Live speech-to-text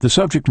The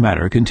subject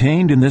matter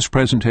contained in this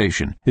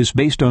presentation is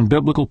based on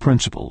biblical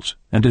principles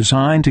and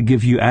designed to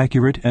give you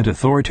accurate and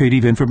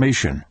authoritative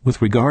information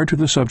with regard to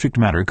the subject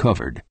matter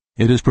covered.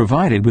 It is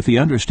provided with the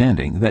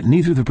understanding that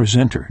neither the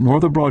presenter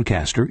nor the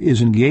broadcaster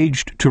is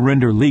engaged to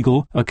render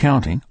legal,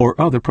 accounting, or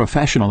other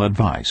professional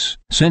advice.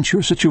 Since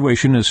your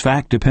situation is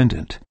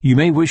fact-dependent, you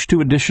may wish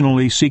to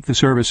additionally seek the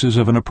services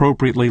of an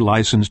appropriately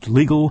licensed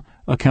legal,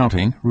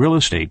 accounting, real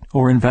estate,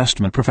 or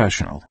investment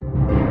professional.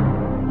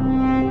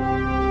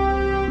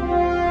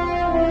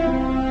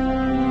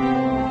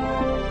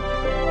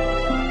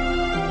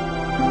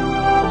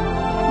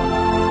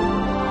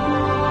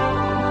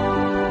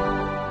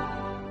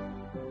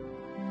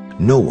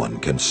 No one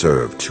can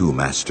serve two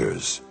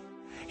masters.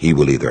 He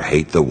will either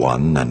hate the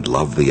one and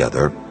love the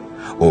other,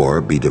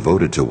 or be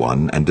devoted to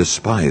one and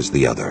despise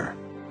the other.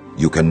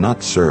 You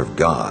cannot serve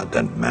God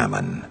and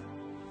mammon.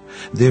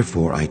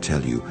 Therefore I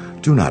tell you,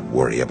 do not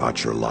worry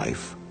about your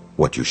life,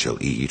 what you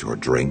shall eat or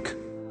drink,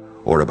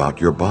 or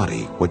about your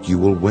body, what you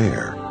will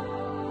wear.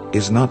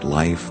 Is not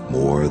life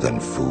more than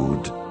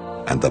food,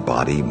 and the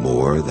body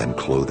more than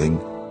clothing?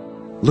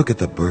 Look at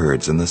the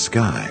birds in the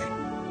sky.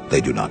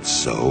 They do not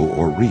sow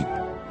or reap.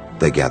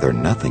 They gather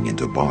nothing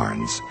into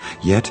barns,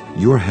 yet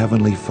your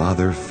heavenly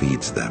Father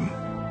feeds them.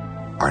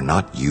 Are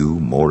not you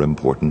more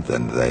important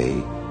than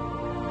they?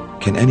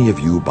 Can any of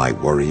you, by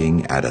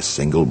worrying, add a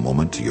single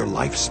moment to your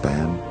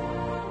lifespan?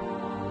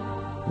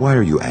 Why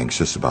are you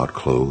anxious about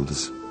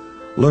clothes?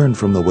 Learn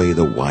from the way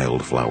the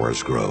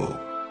wildflowers grow.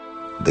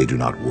 They do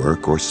not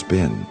work or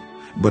spin,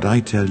 but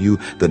I tell you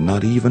that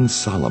not even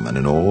Solomon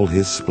in all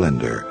his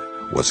splendor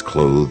was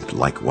clothed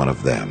like one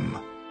of them.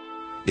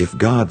 If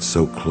God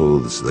so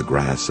clothes the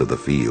grass of the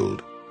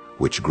field,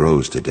 which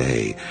grows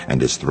today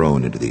and is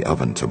thrown into the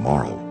oven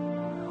tomorrow,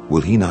 will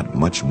he not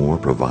much more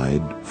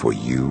provide for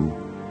you,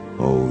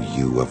 O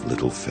you of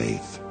little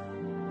faith?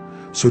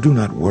 So do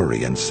not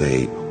worry and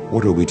say,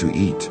 what are we to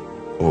eat?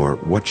 Or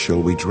what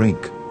shall we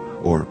drink?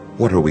 Or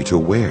what are we to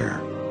wear?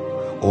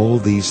 All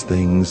these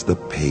things the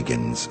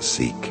pagans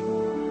seek.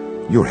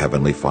 Your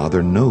heavenly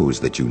Father knows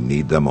that you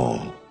need them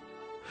all.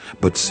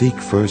 But seek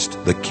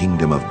first the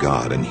kingdom of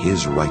God and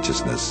his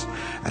righteousness,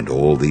 and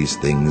all these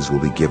things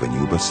will be given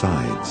you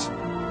besides.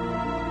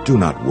 Do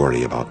not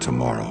worry about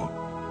tomorrow.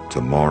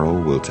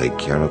 Tomorrow will take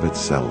care of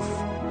itself.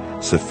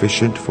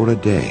 Sufficient for a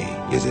day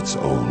is its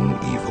own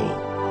evil.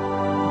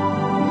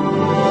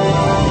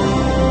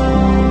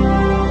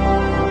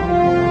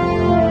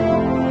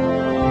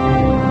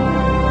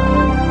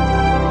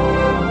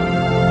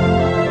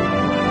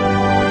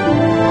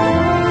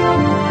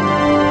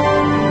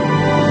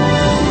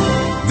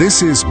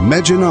 This is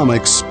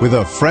Mejanomics with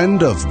a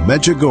Friend of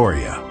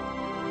Medjugorje.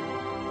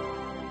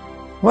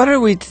 What do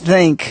we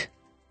think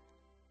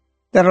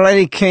that a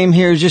lady came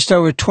here just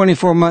over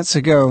 24 months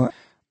ago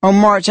on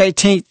March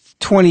 18th,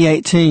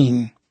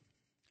 2018?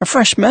 A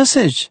fresh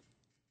message.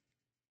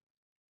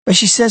 But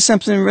she said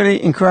something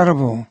really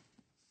incredible.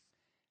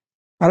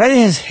 A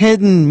lady has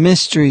hidden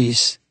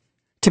mysteries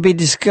to be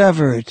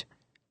discovered.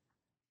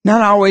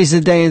 Not always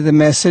the day of the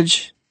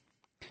message,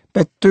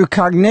 but through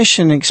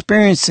cognition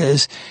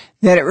experiences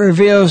that it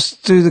reveals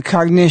through the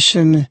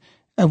cognition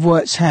of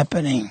what's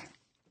happening.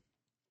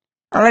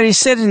 Our lady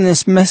said in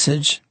this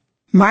message,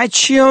 my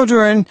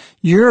children,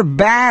 your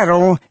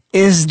battle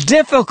is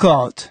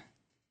difficult.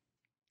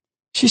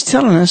 She's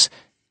telling us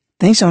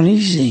things aren't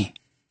easy.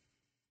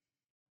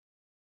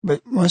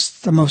 But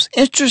what's the most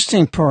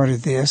interesting part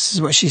of this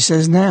is what she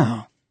says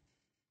now.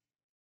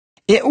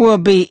 It will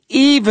be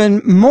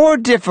even more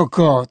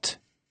difficult.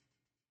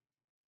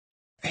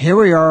 Here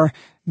we are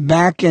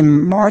back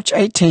in March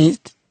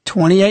 18th,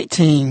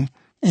 2018,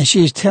 and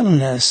she's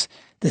telling us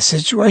the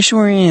situation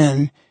we're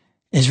in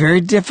is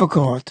very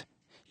difficult.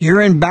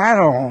 You're in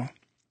battle.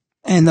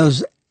 And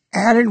those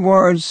added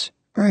words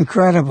are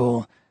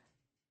incredible.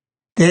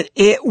 That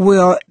it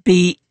will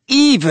be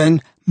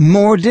even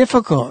more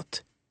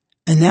difficult.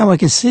 And now we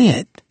can see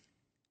it.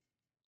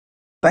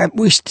 But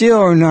we still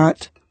are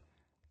not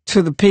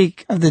to the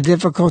peak of the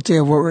difficulty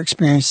of what we're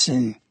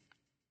experiencing.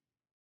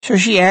 So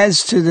she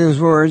adds to those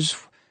words,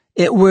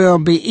 it will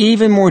be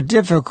even more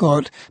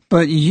difficult,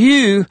 but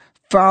you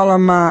follow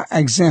my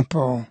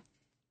example.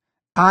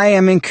 I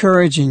am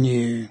encouraging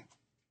you.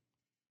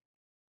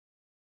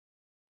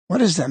 What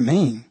does that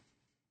mean?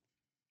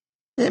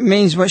 It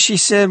means what she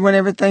said when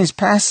everything's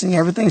passing,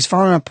 everything's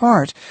falling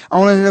apart.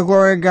 Only the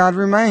glory of God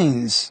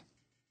remains.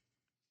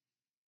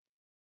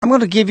 I'm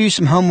going to give you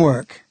some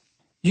homework.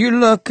 You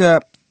look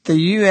up the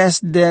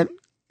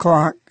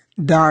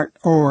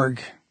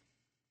usdebtclock.org.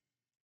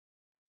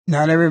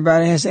 Not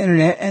everybody has the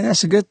internet, and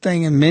that's a good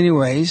thing in many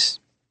ways,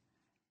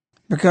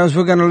 because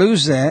we're going to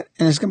lose that,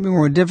 and it's going to be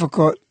more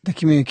difficult to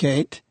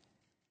communicate,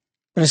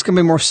 but it's going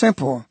to be more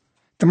simple.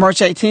 The March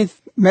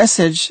 18th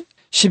message,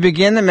 she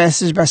began the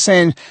message by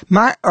saying,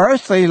 my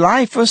earthly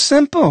life was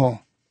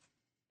simple.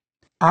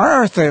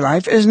 Our earthly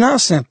life is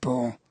not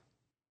simple.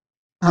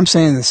 I'm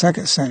saying the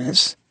second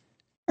sentence.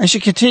 And she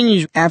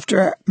continues,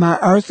 after my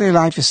earthly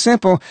life is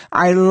simple,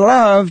 I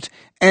loved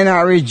and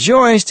I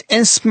rejoiced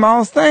in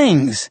small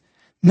things.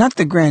 not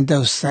the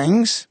grandiose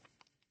things.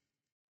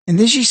 And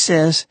then she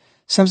says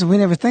something we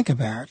never think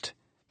about,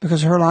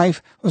 because her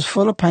life was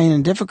full of pain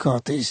and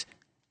difficulties.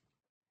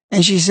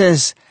 And she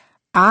says,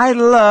 I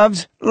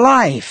loved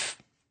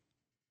life,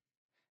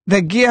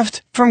 the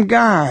gift from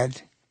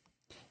God,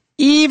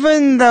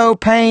 even though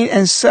pain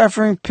and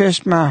suffering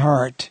pierced my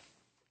heart.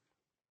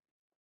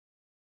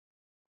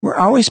 We're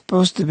always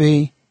supposed to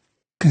be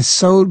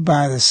consoled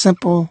by the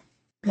simple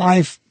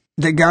life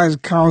that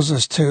God calls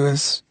us to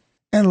us,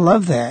 and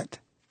love that.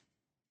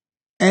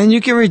 And you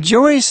can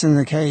rejoice in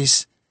the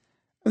case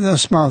of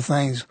those small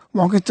things.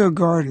 Walking through a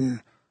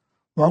garden,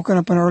 walking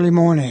up an early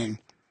morning.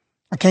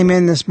 I came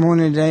in this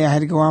morning today. I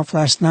had to go off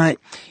last night.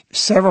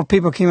 Several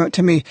people came up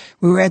to me.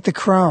 We were at the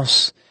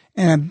cross,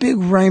 and a big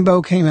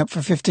rainbow came up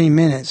for 15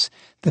 minutes.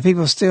 The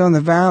people still in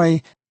the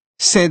valley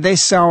said they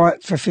saw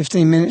it for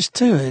 15 minutes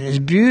too. It is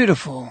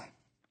beautiful.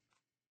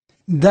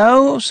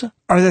 Those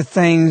are the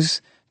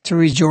things to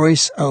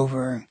rejoice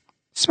over.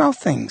 Small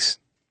things.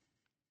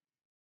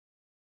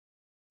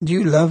 Do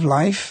you love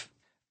life,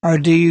 or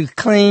do you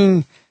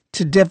cling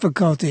to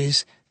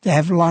difficulties that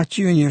have locked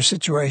you in your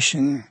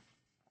situation?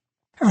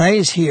 I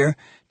is here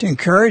to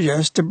encourage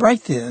us to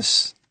break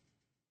this.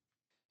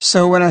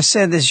 So when I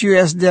said this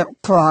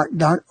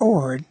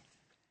usdebtclock.org,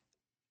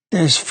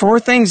 there's 4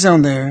 things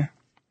on there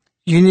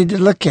you need to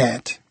look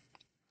at.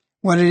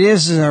 What it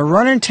is a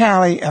running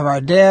tally of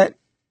our debt,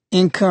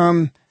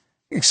 income,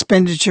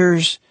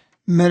 expenditures,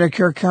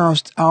 Medicare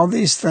costs, all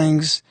these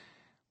things,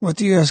 what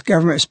the U.S.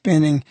 government is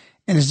spending,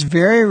 and it's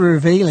very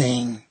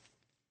revealing,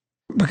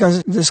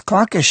 because this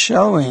clock is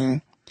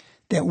showing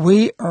that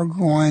we are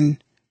going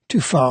to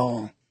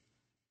fall.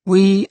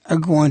 We are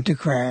going to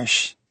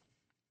crash.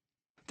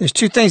 There's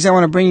 2 things I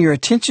want to bring your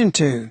attention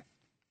to.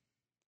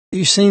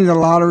 You've seen the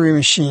lottery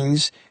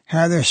machines,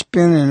 how they're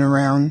spinning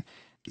around.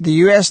 The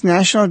U.S.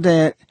 national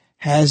debt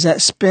has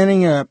that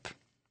spinning up,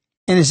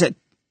 and is at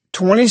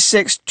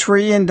 $26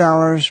 trillion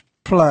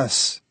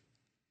plus.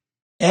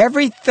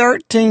 Every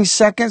 13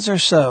 seconds or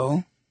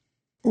so,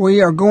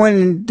 we are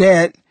going in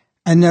debt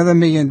another $1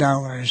 million.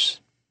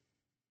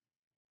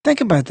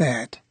 Think about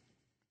that.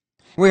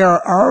 We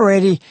are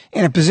already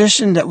in a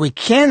position that we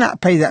cannot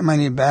pay that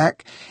money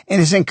back,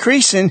 and it's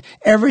increasing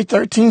every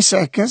 13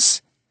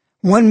 seconds,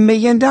 $1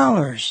 million.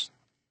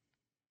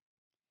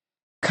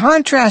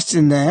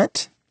 Contrasting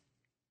that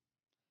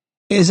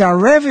is our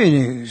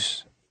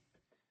revenues.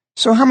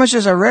 So how much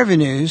is our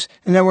revenues?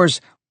 In other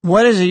words,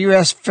 what is the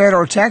U.S.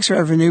 federal tax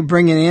revenue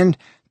bringing in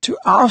to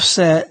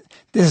offset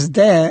this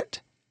debt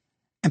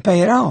and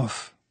pay it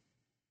off?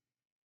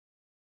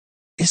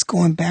 It's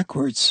going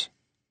backwards.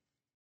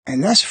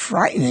 And that's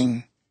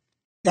frightening.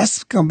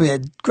 That's going to be a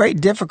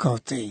great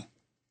difficulty.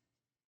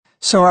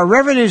 So our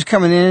revenues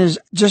coming in is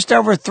just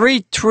over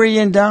 $3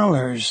 trillion.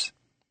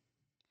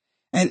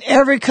 And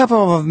every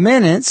couple of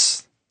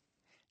minutes,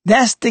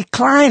 that's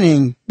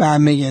declining by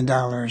 $1 million.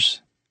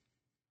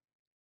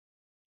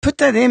 Put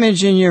that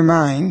image in your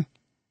mind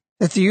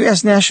that the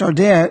U.S. national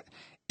debt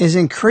is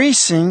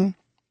increasing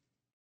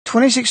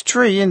 $26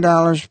 trillion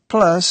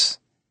plus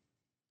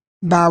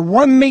by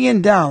 $1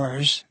 million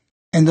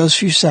in those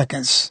few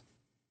seconds.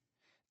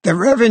 The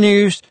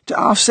revenues to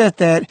offset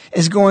that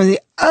is going the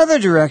other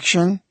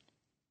direction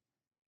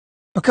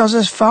because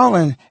it's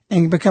falling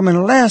and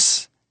becoming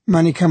less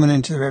money coming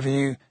into the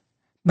revenue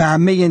by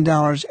 $1 million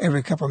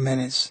every couple of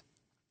minutes.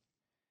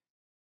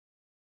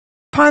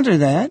 Ponder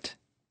that.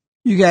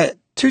 You got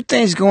 2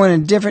 things going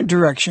in different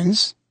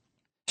directions,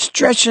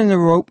 stretching the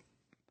rope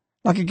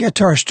like a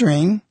guitar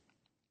string.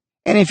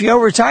 And if you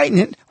over tighten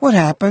it, what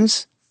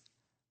happens?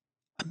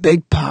 A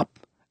big pop,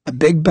 a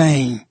big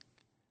bang,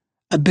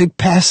 a big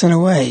passing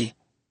away,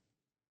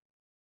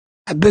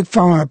 a big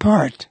falling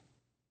apart.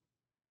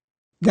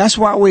 That's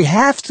why we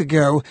have to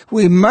go,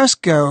 we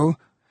must go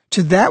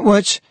to that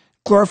which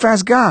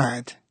glorifies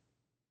God.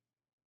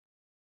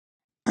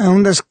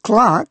 On this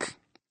clock,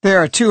 there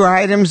are 2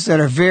 items that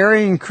are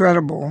very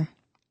incredible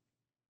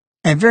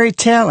and very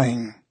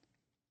telling.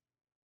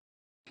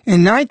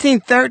 In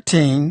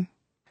 1913,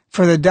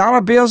 for the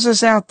dollar bills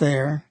that's out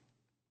there,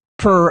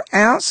 per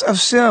ounce of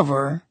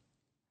silver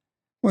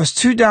was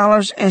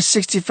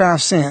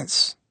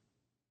 $2.65.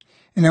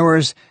 In other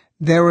words,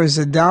 there was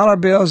the dollar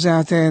bills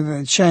out there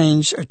that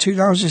changed of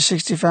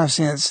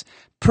 $2.65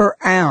 per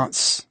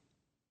ounce.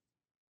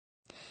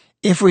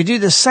 If we do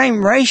the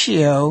same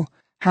ratio,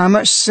 how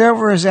much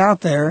silver is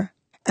out there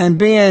and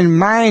being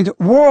mined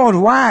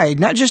worldwide,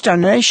 not just our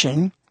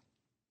nation,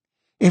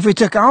 if we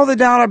took all the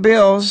dollar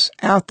bills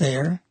out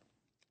there,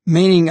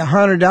 meaning a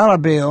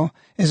 $100 bill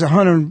is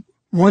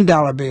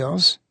 $101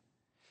 bills,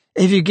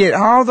 if you get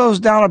all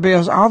those dollar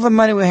bills, all the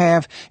money we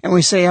have, and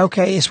we say,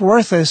 okay, it's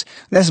worthless,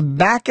 let's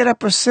back it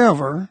up with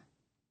silver,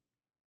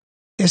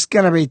 it's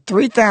going to be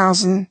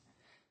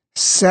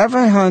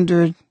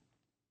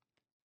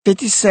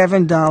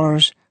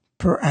 $3,757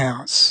 per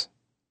ounce.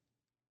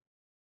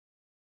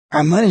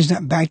 Our money's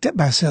not backed up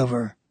by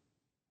silver.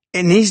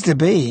 It needs to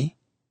be.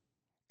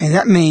 And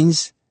that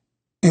means,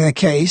 in a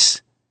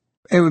case,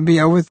 it would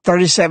be over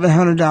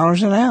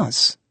 $3,700 an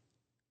ounce.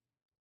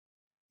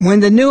 When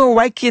the new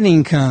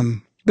awakening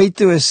come, be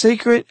through a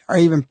secret or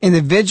even in the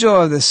vigil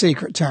of the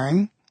secret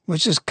time,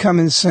 which is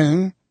coming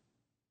soon,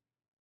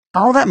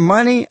 all that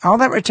money, all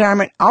that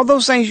retirement, all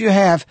those things you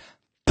have,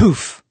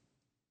 poof.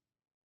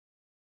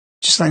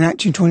 Just like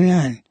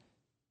 1929.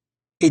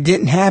 It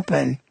didn't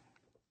happen.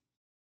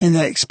 And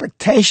the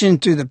expectation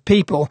to the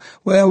people,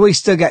 well, we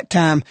still got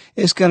time.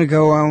 It's going to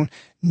go on.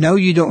 No,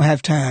 you don't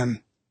have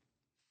time.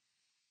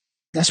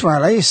 That's what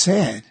Our Lady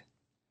said.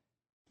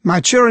 My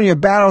children, your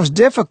battle is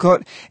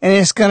difficult, and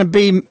it's going to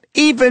be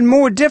even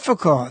more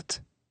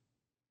difficult.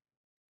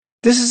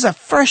 This is a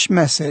fresh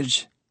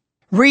message.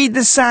 Read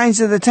the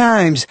signs of the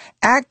times.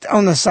 Act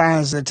on the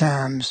signs of the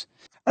times.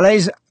 Our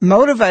Lady's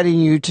motivating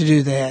you to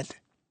do that.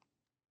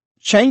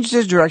 Change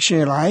the direction of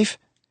your life.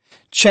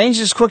 Change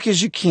as quick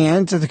as you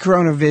can to the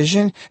Corona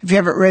Vision. If you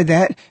haven't read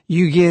that,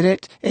 you get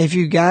it. If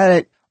you got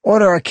it,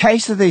 order a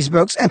case of these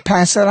books and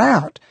pass it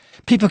out.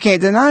 People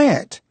can't deny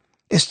it.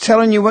 It's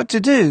telling you what to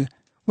do,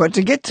 what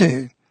to get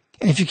to.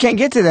 And if you can't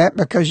get to that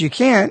because you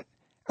can't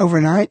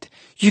overnight,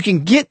 you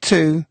can get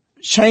to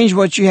change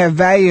what you have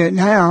value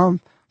now,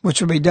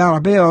 which will be dollar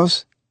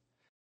bills,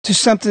 to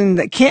something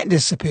that can't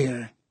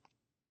disappear,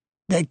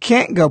 that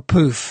can't go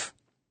poof.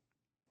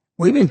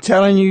 We've been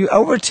telling you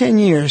over 10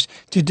 years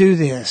to do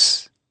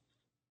this.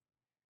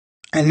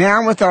 And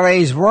now with Our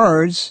Lady's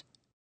words,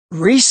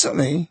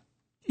 recently,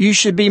 you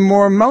should be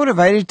more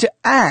motivated to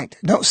act.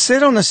 Don't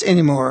sit on this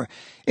anymore.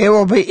 It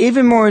will be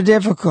even more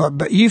difficult,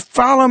 but you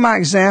follow my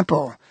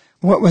example.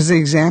 What was the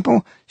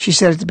example? She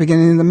said at the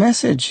beginning of the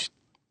message.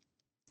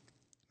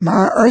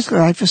 My earthly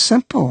life is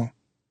simple.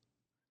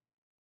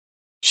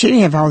 She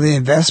didn't have all the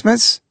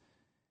investments.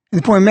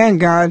 And the poor man,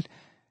 God,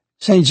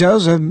 St.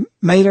 Joseph,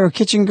 made her a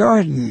kitchen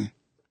garden.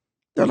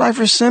 Their life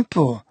was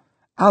simple.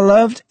 I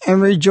loved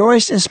and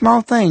rejoiced in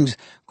small things.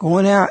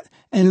 Going out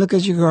and look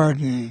at your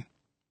garden.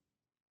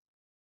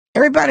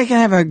 Everybody can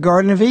have a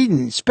Garden of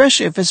Eden,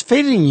 especially if it's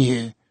feeding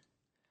you.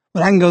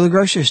 But I can go to the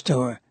grocery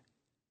store.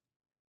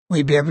 Will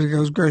you be able to go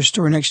to the grocery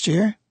store next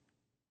year?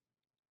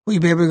 Will you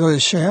be able to go to the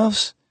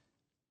shelves?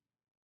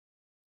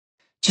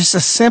 Just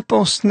a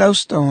simple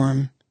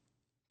snowstorm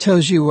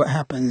tells you what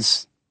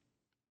happens.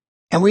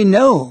 And we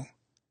know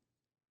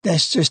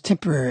that's just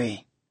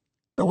temporary.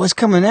 But what's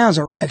coming now is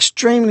an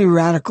extremely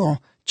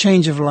radical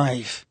change of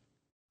life.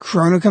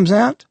 Corona comes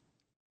out,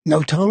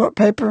 no toilet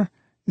paper,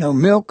 no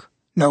milk,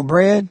 no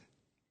bread.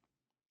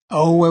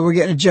 Oh, well, we're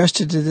getting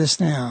adjusted to this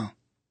now.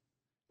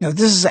 No,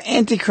 this is an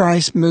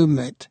Antichrist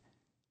movement.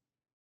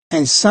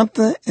 And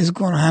something is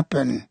going to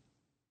happen.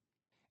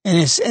 And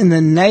it's in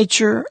the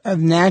nature of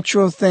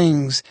natural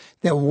things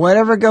that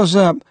whatever goes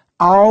up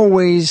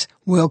always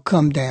will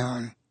come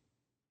down.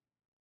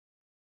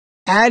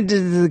 Add to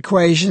the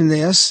equation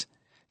this,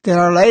 that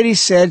Our Lady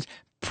said,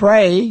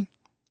 pray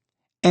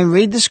and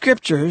read the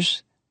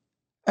scriptures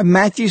of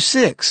Matthew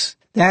 6.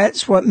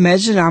 That's what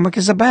Mejanomics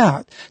is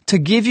about, to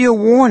give you a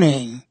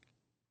warning,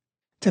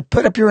 to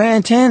put up your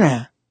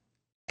antenna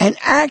and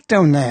act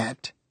on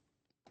that.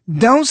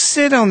 Don't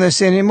sit on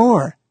this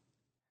anymore,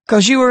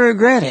 because you will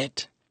regret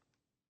it.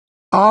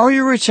 All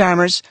your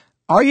retirements,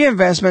 all your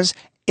investments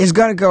is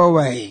going to go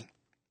away.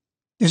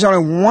 There's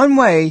only one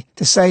way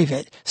to save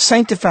it.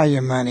 Sanctify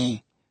your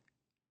money.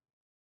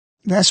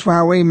 That's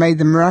why we made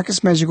the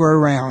Mejanomics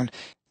Medjugorje round.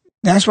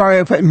 That's why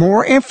we put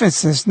more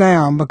emphasis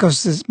now,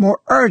 because it's more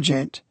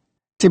urgent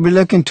to be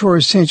looking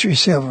towards century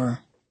silver.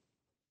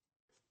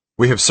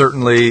 We have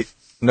certainly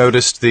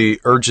noticed the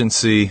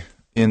urgency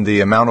in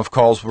the amount of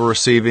calls we're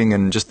receiving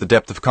and just the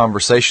depth of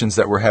conversations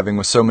that we're having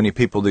with so many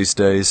people these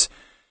days.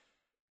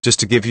 Just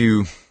to give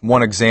you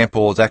one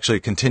example, it's actually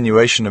a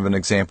continuation of an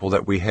example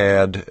that we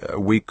had a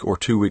week or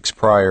 2 weeks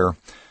prior.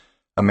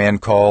 A man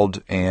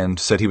called and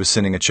said he was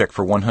sending a check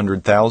for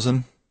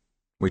 $100,000.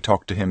 We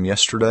talked to him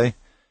yesterday.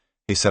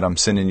 He said, I'm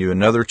sending you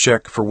another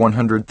check for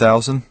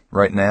 $100,000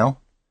 right now.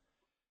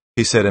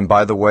 He said, and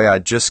by the way, I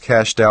just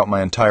cashed out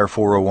my entire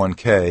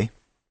 401k.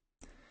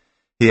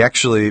 He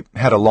actually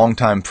had a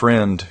longtime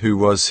friend who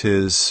was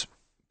his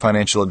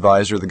financial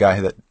advisor, the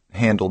guy that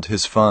handled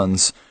his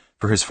funds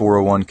for his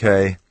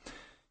 401k.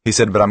 He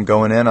said, but I'm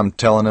going in, I'm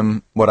telling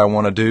him what I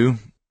want to do.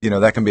 You know,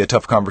 that can be a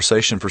tough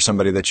conversation for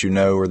somebody that you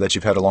know or that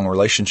you've had a long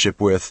relationship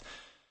with.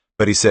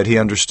 But he said he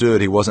understood.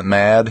 He wasn't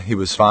mad. He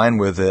was fine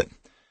with it.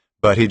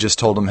 But he just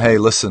told him, hey,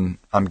 listen,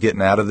 I'm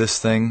getting out of this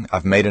thing.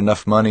 I've made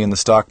enough money in the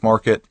stock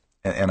market,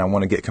 and I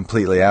want to get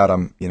completely out.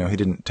 He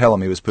didn't tell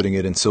him he was putting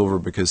it in silver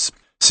because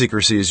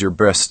secrecy is your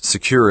best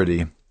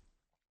security.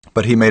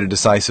 But he made a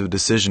decisive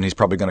decision. He's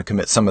probably going to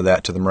commit some of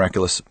that to the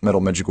Miraculous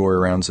Metal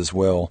Medjugorje rounds as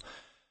well.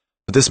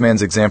 But this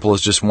man's example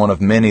is just one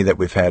of many that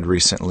we've had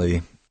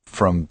recently,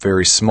 from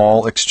very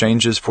small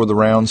exchanges for the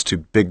rounds to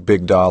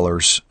big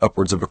dollars,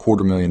 upwards of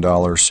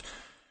 $250,000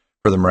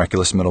 for the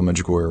Miraculous Metal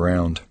Medjugorje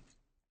round.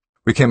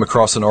 We came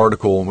across an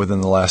article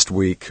within the last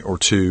week or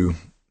two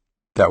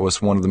that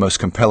was one of the most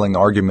compelling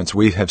arguments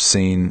we have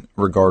seen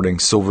regarding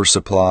silver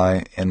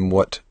supply and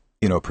what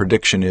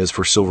prediction is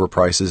for silver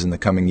prices in the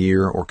coming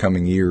year or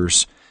coming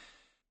years.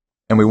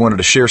 And we wanted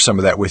to share some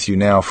of that with you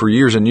now. For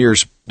years and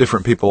years,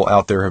 different people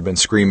out there have been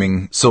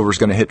screaming, silver's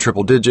going to hit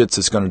triple digits,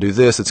 it's going to do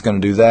this, it's going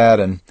to do that,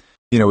 and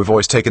we've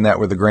always taken that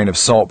with a grain of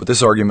salt, but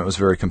this argument was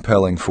very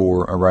compelling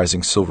for a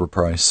rising silver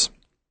price.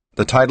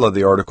 The title of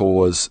the article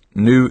was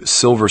New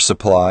Silver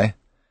Supply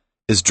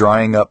is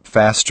Drying Up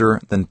Faster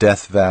Than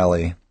Death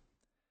Valley.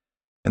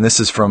 And this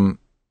is from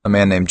a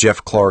man named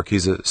Jeff Clark.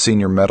 He's a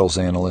senior metals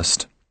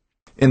analyst.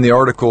 In the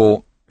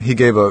article, he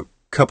gave a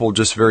couple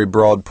just very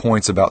broad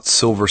points about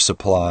silver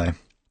supply.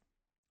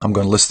 I'm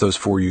going to list those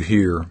for you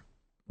here.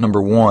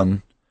 Number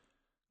 1,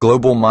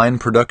 global mine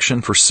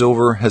production for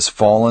silver has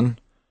fallen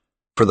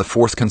for the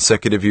 4th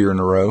consecutive year in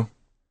a row,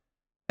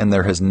 and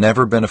there has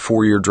never been a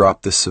 4-year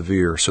drop this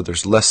severe, so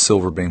there's less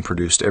silver being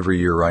produced every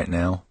year right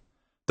now.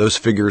 Those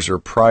figures are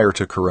prior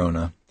to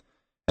Corona,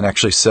 and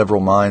actually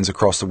several mines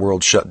across the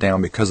world shut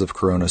down because of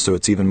Corona, so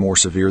it's even more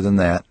severe than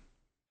that.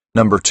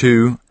 Number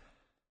 2,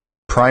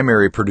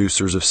 primary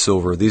producers of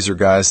silver. These are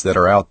guys that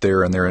are out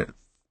there and their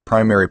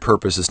primary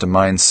purpose is to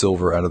mine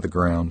silver out of the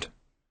ground.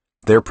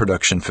 Their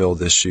production fell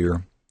this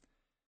year.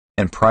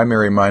 And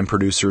primary mine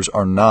producers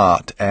are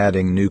not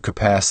adding new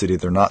capacity.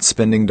 They're not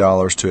spending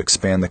dollars to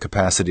expand the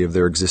capacity of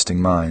their existing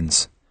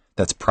mines.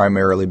 That's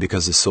primarily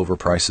because the silver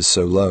price is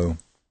so low.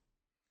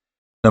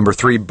 Number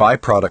 3,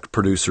 byproduct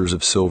producers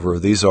of silver.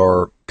 These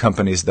are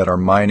companies that are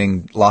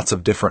mining lots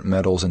of different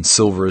metals, and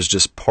silver is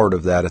just part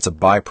of that. It's a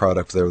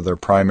byproduct of their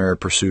primary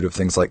pursuit of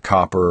things like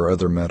copper or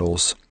other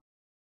metals.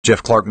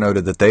 Jeff Clark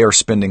noted that they are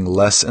spending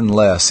less and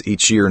less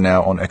each year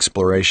now on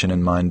exploration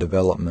and mine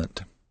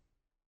development.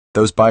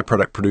 Those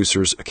byproduct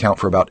producers account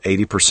for about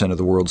 80% of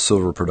the world's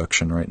silver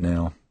production right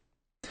now.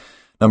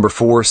 Number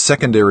 4,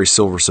 secondary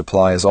silver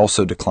supply is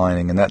also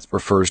declining, and that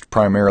refers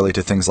primarily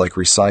to things like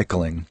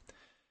recycling.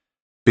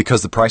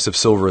 Because the price of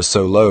silver is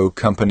so low,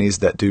 companies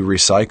that do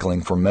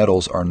recycling for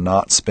metals are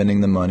not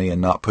spending the money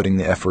and not putting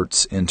the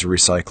efforts into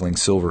recycling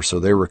silver, so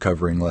they're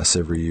recovering less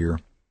every year.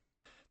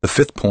 The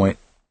 5th point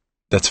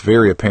that's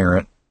very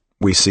apparent,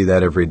 we see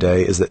that every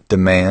day, is that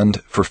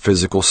demand for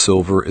physical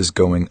silver is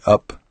going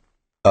up,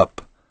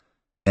 up,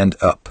 and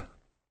up.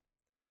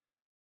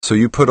 So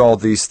you put all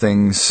these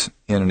things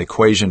in an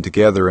equation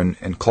together,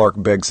 and Clark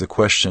begs the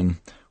question,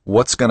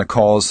 what's going to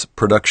cause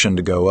production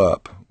to go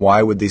up?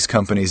 Why would these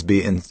companies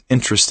be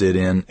interested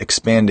in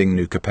expanding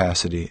new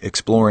capacity,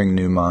 exploring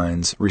new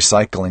mines,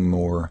 recycling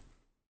more?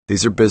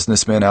 These are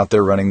businessmen out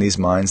there running these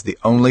mines. The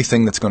only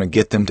thing that's going to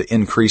get them to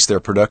increase their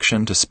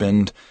production, to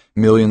spend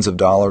millions of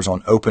dollars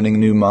on opening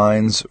new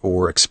mines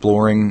or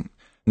exploring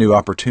new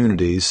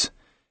opportunities,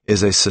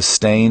 is a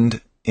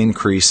sustained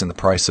increase in the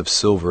price of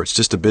silver. It's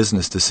just a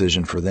business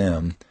decision for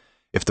them.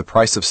 If the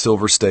price of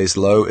silver stays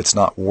low, it's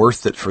not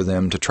worth it for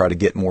them to try to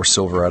get more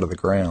silver out of the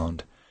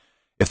ground.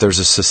 If there's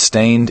a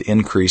sustained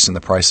increase in the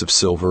price of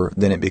silver,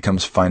 then it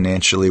becomes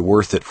financially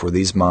worth it for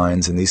these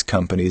mines and these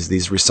companies,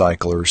 these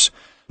recyclers,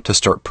 to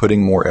start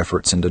putting more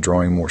efforts into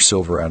drawing more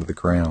silver out of the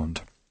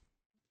ground.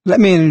 Let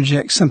me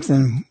interject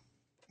something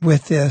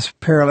with this,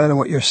 parallel to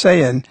what you're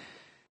saying.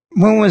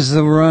 When was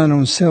the run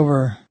on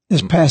silver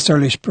this past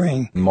early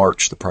spring?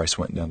 March, the price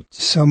went down.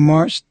 So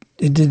March,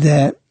 it did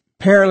that,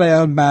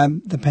 paralleled by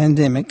the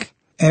pandemic.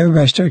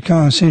 Everybody started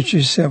calling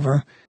century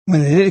silver.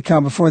 When they did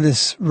call before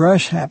this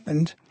rush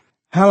happened,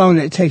 how long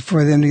did it take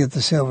for them to get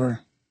the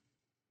silver?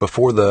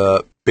 Before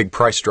the big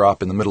price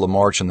drop in the middle of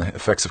March and the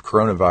effects of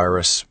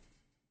coronavirus,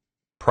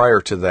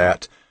 prior to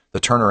that, the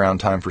turnaround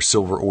time for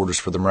silver orders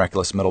for the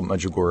Miraculous Metal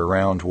Medjugorje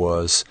round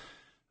was,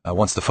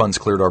 once the funds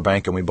cleared our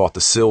bank and we bought the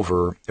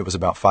silver, it was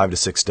about 5 to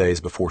 6 days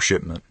before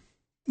shipment.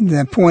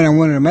 The point I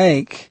wanted to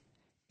make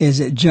is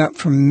it jumped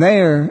from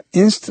there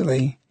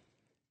instantly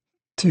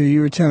to,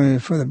 you were telling me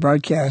before the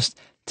broadcast,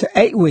 to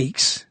 8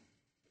 weeks.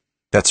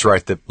 That's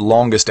right. The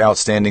longest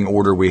outstanding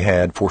order we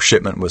had for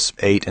shipment was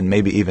 8 and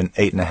maybe even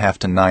 8.5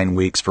 to 9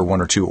 weeks for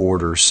 1 or 2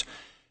 orders.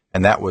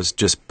 And that was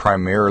just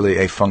primarily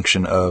a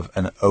function of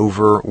an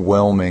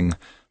overwhelming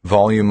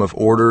volume of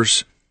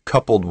orders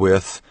coupled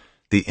with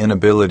the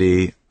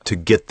inability to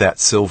get that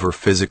silver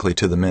physically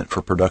to the mint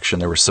for production.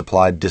 There were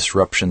supply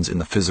disruptions in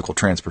the physical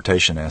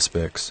transportation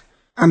aspects.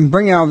 I'm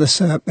bringing all this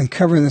up and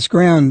covering this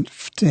ground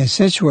to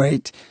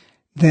accentuate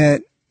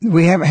that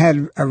we haven't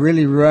had a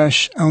really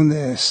rush on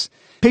this.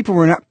 People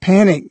were not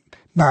panic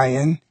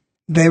buying.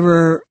 They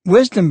were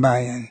wisdom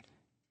buying.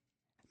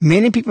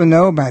 Many people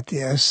know about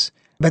this,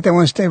 but they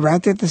want to stay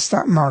right there at the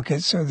stock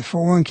markets or the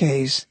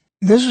 401ks.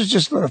 This was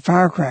just a little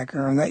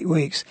firecracker in 8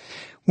 weeks.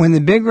 When the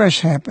big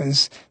rush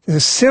happens, the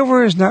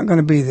silver is not going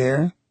to be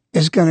there.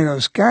 It's going to go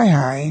sky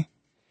high.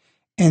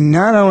 And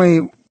not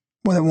only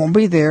will it won't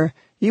be there,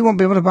 you won't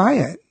be able to buy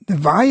it. The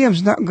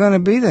volume's not going to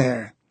be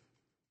there.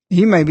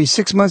 You may be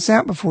 6 months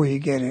out before you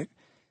get it.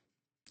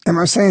 Am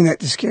I saying that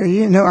to scare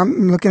you? No,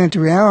 I'm looking at the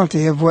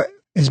reality of what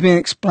is being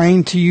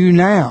explained to you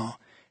now.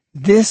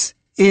 This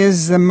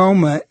is the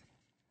moment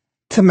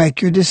to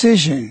make your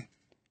decision.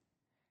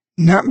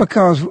 Not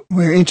because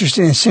we're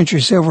interested in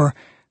century silver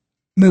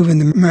moving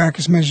the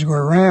Mejanomics July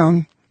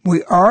around.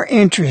 We are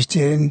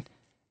interested in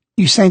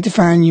you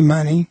sanctifying your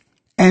money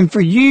and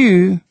for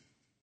you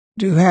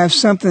to have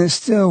something that's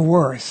still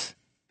worth.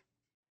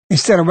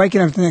 instead of waking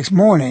up the next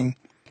morning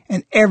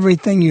and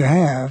everything you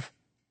have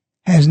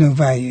has no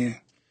value.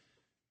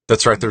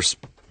 That's right. There's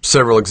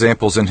several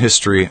examples in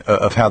history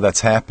of how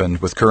that's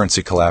happened with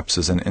currency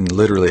collapses, and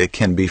literally it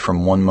can be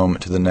from one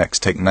moment to the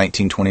next. Take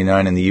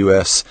 1929 in the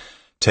U.S.,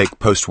 take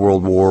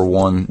post-World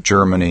War I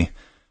Germany,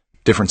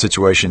 different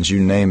situations, you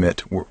name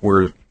it,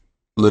 where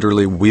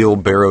literally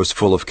wheelbarrows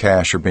full of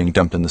cash are being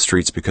dumped in the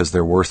streets because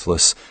they're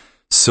worthless.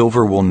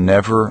 Silver will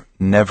never,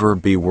 never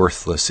be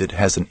worthless. It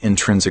has an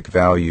intrinsic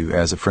value,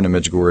 as a Friend of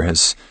Medjugorje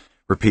has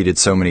repeated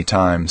so many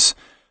times.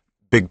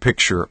 Big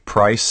picture,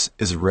 price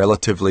is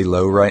relatively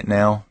low right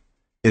now.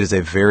 It is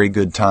a very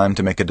good time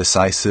to make a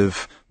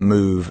decisive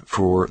move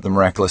for the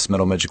miraculous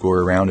Metal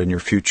Medjugorje round in your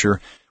future.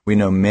 We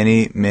know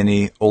many,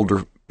 many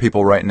older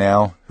people right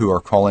now who are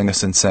calling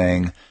us and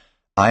saying,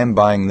 I am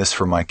buying this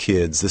for my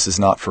kids. This is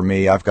not for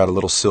me. I've got a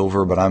little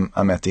silver, but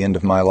I'm at the end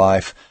of my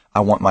life.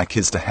 I want my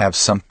kids to have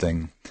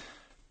something.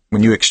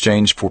 When you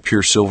exchange for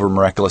pure silver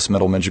miraculous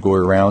Metal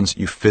Medjugorje rounds,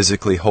 you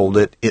physically hold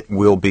it. It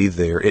will be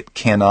there. It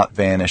cannot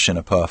vanish in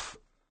a puff.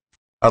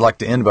 I'd like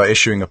to end by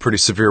issuing a pretty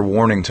severe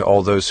warning to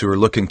all those who are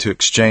looking to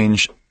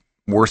exchange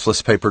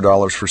worthless paper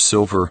dollars for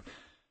silver.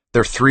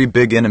 There are three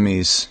big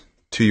enemies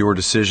to your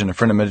decision. A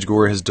Friend of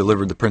Medjugorje has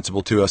delivered the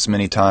principle to us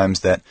many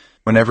times that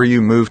whenever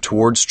you move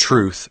towards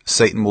truth,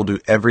 Satan will do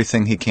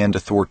everything he can to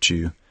thwart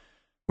you.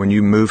 When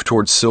you move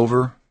towards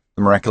silver,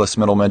 the miraculous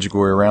Metal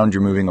Medjugorje round,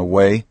 you're moving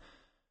away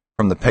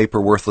from the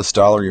paper worthless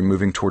dollar, you're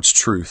moving towards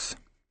truth.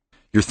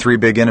 Your three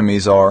big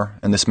enemies are,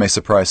 and this may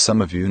surprise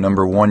some of you,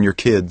 number one, your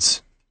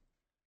kids.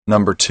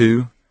 Number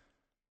two,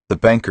 the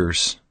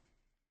bankers.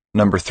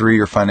 Number three,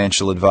 your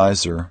financial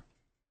advisor.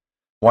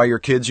 Why your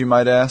kids, you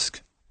might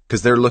ask?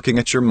 Because they're looking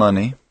at your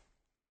money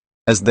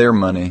as their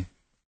money.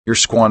 You're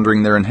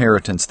squandering their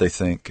inheritance, they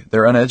think.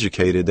 They're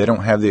uneducated. They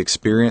don't have the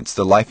experience,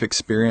 the life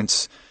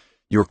experience,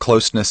 your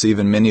closeness,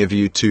 even many of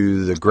you,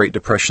 to the Great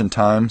Depression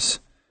times.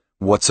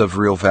 What's of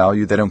real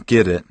value? They don't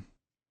get it.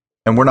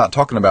 And we're not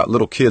talking about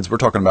little kids. We're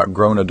talking about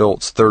grown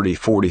adults, 30,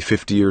 40,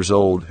 50 years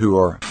old, who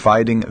are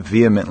fighting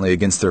vehemently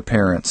against their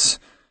parents,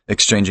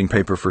 exchanging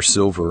paper for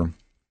silver.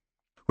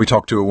 We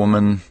talked to a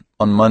woman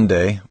on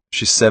Monday.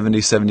 She's 70,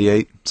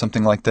 78,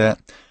 something like that.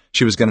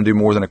 She was going to do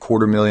more than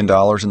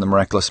 $250,000 in the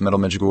miraculous Metal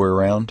Medjugorje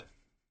round.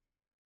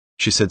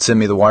 She said, send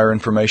me the wire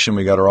information.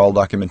 We got our all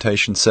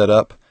documentation set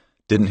up.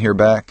 Didn't hear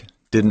back,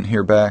 didn't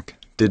hear back,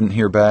 didn't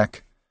hear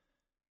back.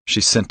 She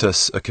sent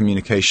us a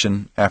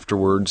communication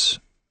afterwards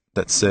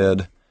that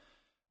said,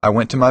 I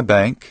went to my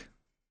bank,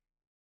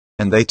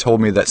 and they told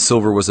me that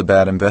silver was a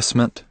bad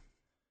investment,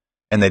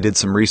 and they did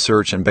some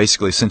research, and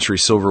basically Century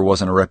Silver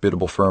wasn't a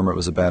reputable firm. It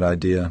was a bad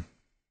idea.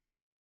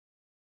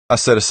 I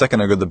said a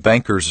second ago, the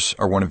bankers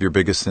are one of your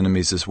biggest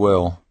enemies as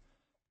well.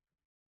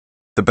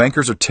 The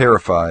bankers are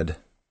terrified.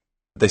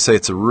 They say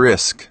it's a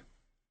risk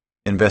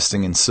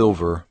investing in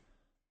silver,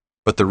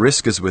 but the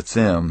risk is with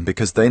them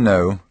because they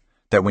know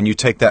that when you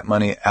take that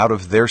money out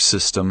of their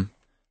system,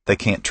 they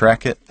can't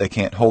track it, they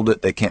can't hold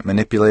it, they can't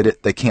manipulate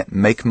it, they can't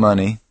make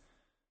money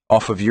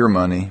off of your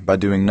money by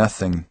doing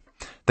nothing.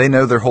 They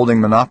know they're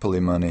holding monopoly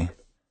money,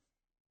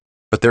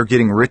 but they're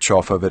getting rich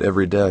off of it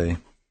every day.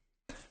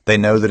 They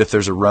know that if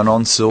there's a run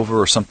on silver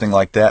or something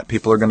like that,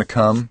 people are going to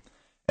come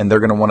and they're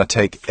going to want to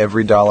take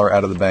every dollar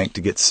out of the bank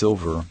to get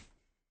silver.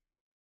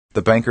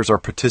 The bankers are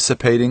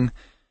participating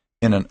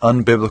in an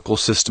unbiblical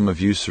system of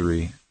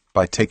usury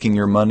by taking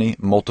your money,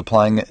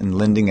 multiplying it, and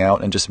lending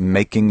out, and just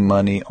making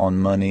money on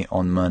money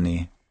on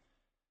money.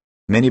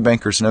 Many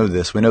bankers know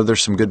this. We know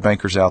there's some good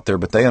bankers out there,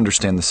 but they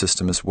understand the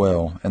system as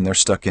well, and they're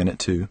stuck in it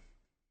too.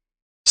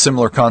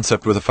 Similar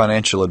concept with a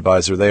financial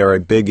advisor. They are a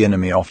big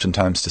enemy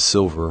oftentimes to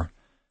silver,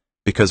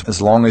 because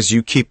as long as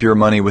you keep your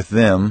money with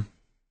them,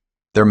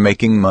 they're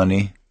making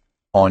money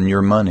on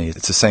your money.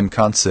 It's the same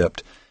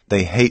concept.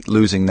 They hate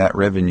losing that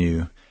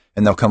revenue.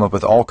 And they'll come up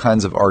with all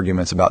kinds of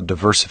arguments about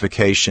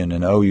diversification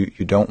and, you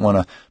don't want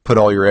to put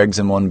all your eggs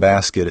in one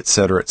basket, et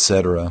cetera, et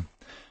cetera.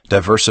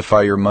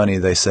 Diversify your money,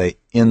 they say,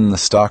 in the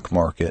stock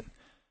market.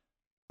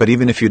 But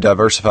even if you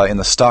diversify in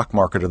the stock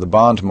market or the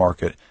bond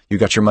market, you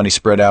got your money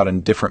spread out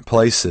in different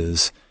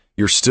places,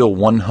 you're still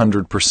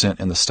 100%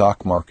 in the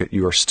stock market.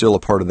 You are still a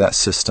part of that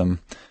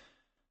system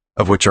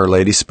of which Our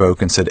Lady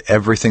spoke and said,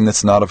 everything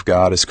that's not of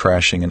God is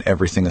crashing and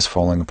everything is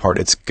falling apart.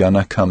 It's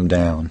gonna come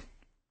down.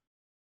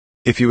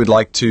 If you would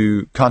like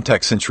to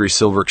contact Century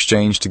Silver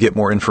Exchange to get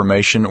more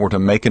information or to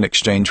make an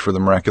exchange for the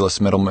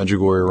miraculous Metal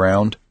Medjugorje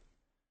round,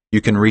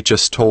 you can reach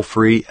us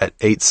toll-free at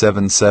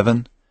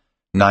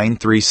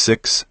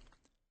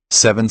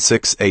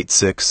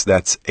 877-936-7686.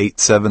 That's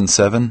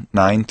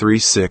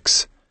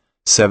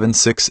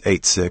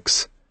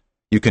 877-936-7686.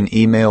 You can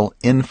email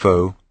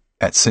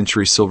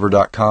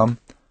info@centurysilver.com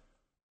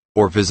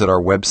or visit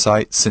our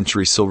website,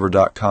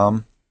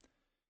 centurysilver.com.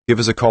 Give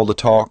us a call to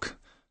talk.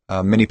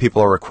 Many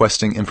people are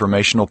requesting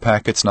informational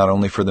packets, not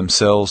only for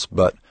themselves,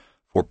 but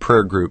for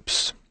prayer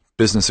groups,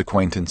 business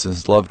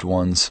acquaintances, loved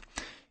ones,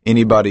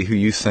 anybody who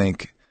you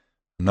think,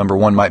 number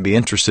one, might be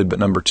interested, but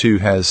number two,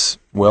 has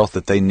wealth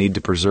that they need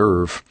to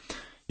preserve.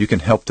 you can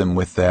help them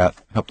with that,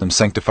 help them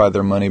sanctify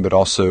their money, but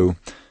also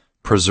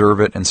preserve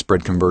it and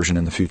spread conversion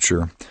in the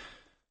future.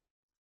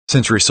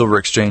 Century Silver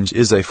Exchange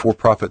is a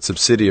for-profit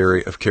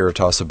subsidiary of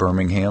Caritas of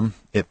Birmingham.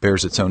 It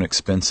bears its own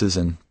expenses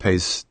and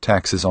pays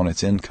taxes on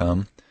its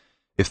income.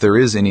 If there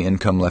is any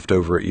income left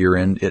over at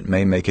year-end, it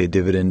may make a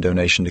dividend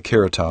donation to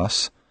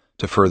Caritas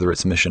to further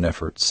its mission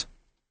efforts.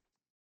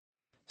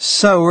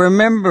 So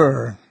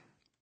remember,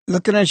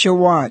 looking at your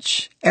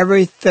watch,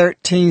 every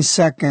 13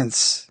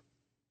 seconds,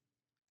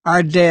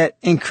 our debt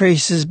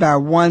increases by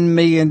 $1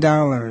 million.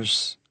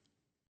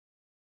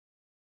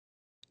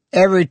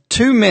 Every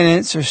 2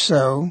 minutes or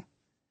so,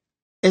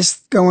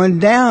 it's going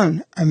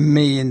down $1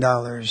 million.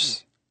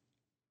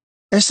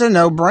 It's a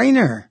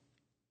no-brainer.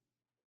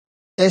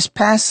 It's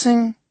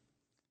passing.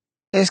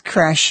 It's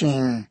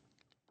crashing.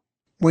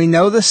 We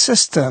know the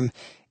system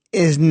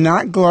is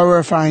not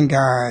glorifying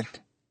God.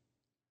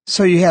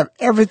 So you have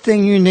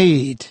everything you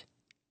need.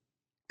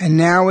 And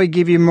now we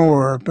give you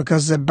more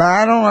because the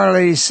battle, Our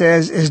Lady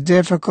says, is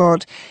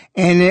difficult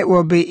and it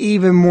will be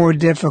even more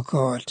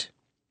difficult.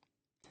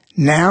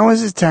 Now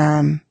is the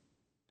time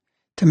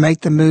to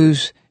make the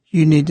moves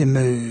you need to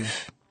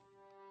move.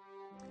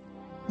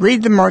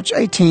 Read the March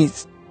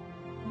 18th,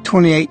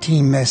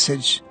 2018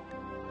 message.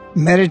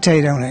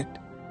 Meditate on it.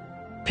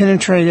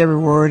 Penetrate every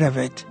word of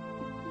it.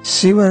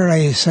 See what Our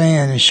Lady is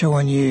saying and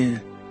showing you.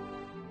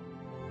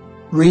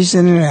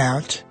 Reason it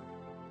out,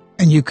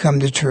 and you come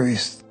to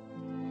truth.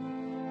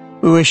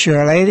 We wish you,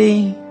 Our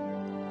Lady.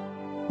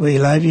 We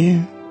love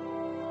you.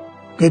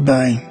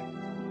 Goodbye.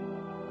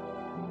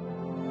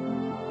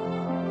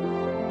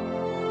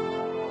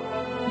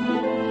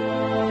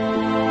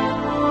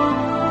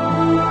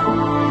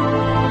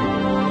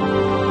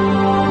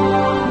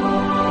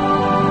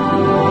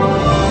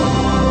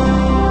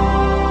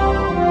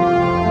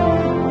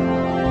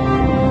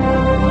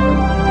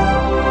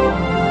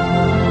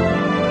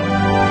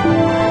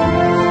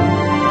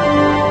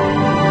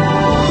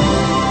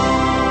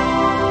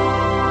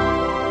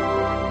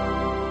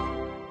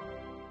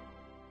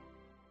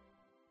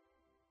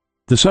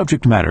 The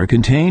subject matter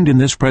contained in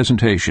this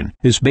presentation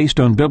is based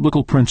on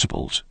biblical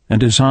principles and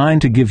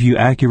designed to give you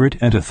accurate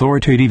and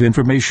authoritative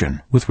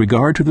information with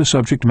regard to the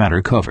subject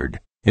matter covered.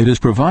 It is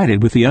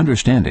provided with the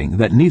understanding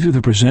that neither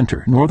the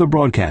presenter nor the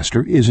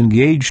broadcaster is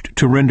engaged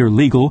to render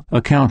legal,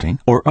 accounting,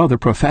 or other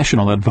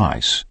professional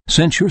advice.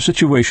 Since your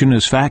situation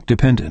is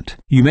fact-dependent,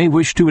 you may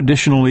wish to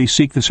additionally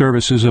seek the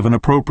services of an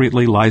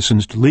appropriately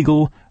licensed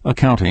legal,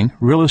 accounting,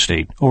 real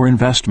estate, or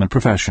investment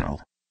professional.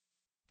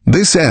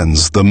 This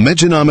ends the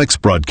Mejanomics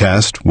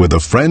broadcast with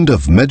a Friend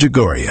of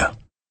Medjugorje.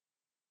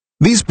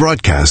 These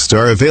broadcasts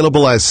are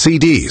available as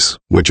CDs,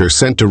 which are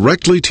sent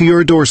directly to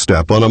your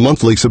doorstep on a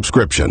monthly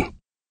subscription.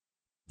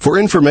 For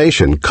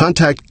information,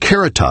 contact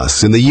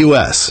Caritas in the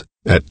U.S.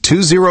 at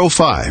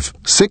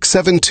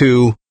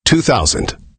 205-672-2000.